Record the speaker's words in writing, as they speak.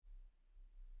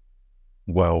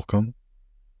Welcome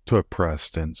to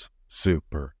Preston's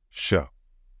Super Show.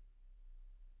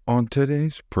 On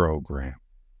today's program,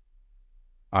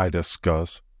 I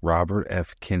discuss Robert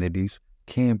F. Kennedy's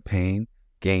campaign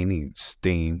gaining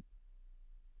steam,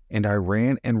 and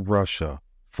Iran and Russia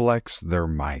flex their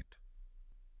might.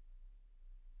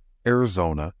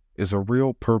 Arizona is a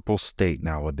real purple state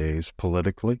nowadays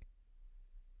politically.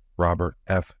 Robert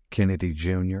F. Kennedy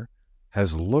Jr.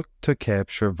 has looked to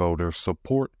capture voter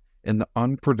support in the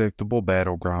unpredictable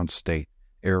battleground state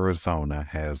Arizona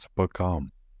has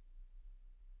become.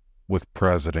 With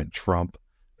President Trump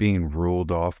being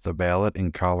ruled off the ballot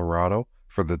in Colorado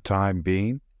for the time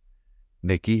being,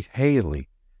 Nikki Haley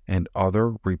and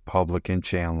other Republican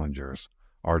challengers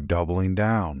are doubling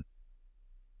down.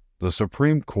 The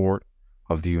Supreme Court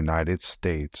of the United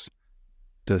States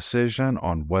decision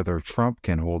on whether Trump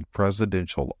can hold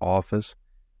presidential office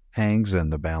hangs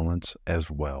in the balance as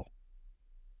well.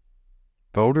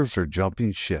 Voters are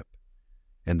jumping ship,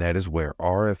 and that is where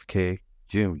RFK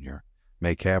Jr.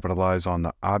 may capitalize on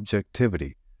the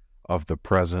objectivity of the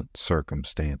present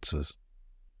circumstances.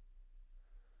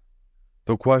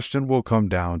 The question will come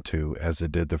down to, as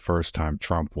it did the first time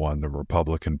Trump won the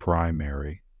Republican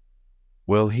primary,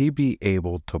 will he be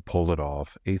able to pull it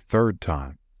off a third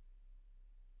time?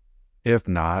 If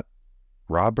not,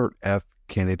 Robert F.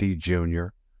 Kennedy Jr.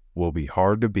 will be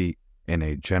hard to beat in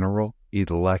a general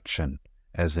election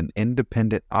as an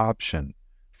independent option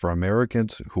for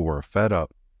Americans who are fed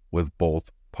up with both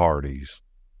parties.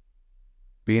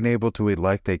 Being able to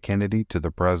elect a Kennedy to the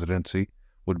presidency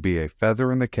would be a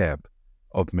feather in the cap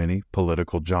of many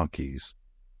political junkies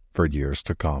for years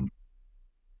to come.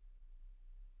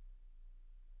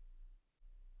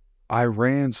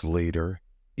 Iran's leader,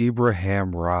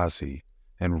 Ebrahim Raisi,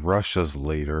 and Russia's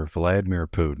leader, Vladimir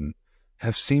Putin,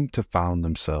 have seemed to found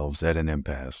themselves at an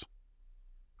impasse.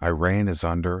 Iran is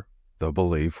under the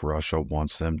belief Russia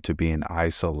wants them to be an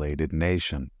isolated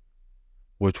nation,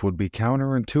 which would be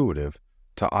counterintuitive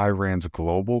to Iran's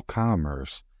global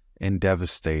commerce and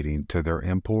devastating to their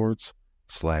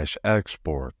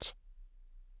imports/exports.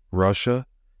 Russia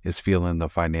is feeling the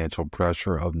financial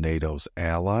pressure of NATO's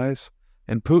allies,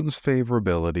 and Putin's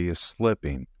favorability is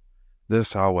slipping.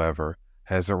 This, however,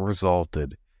 hasn't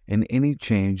resulted in any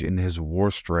change in his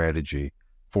war strategy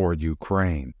for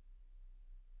Ukraine.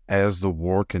 As the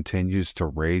war continues to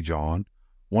rage on,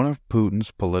 one of Putin's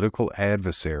political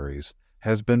adversaries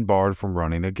has been barred from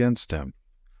running against him.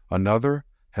 Another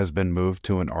has been moved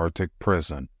to an Arctic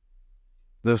prison.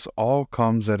 This all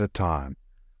comes at a time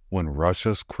when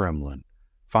Russia's Kremlin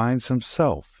finds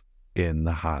himself in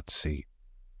the hot seat.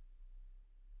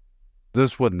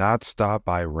 This would not stop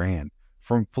Iran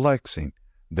from flexing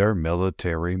their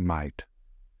military might.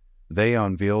 They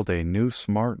unveiled a new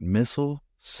smart missile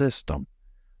system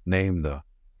named the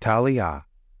Talia,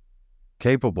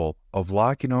 capable of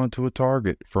locking onto a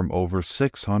target from over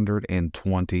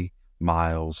 620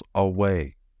 miles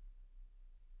away.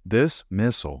 This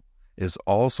missile is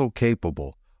also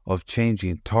capable of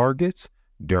changing targets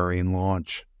during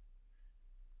launch.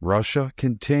 Russia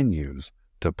continues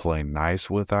to play nice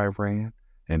with Iran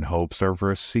in hopes of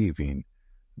receiving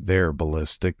their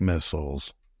ballistic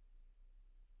missiles.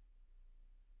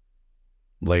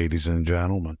 Ladies and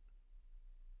gentlemen,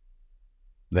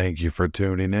 thank you for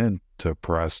tuning in to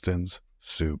Preston's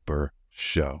Super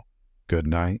Show. Good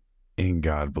night and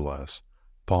God bless.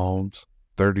 Palms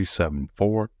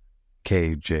 37-4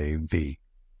 KJV.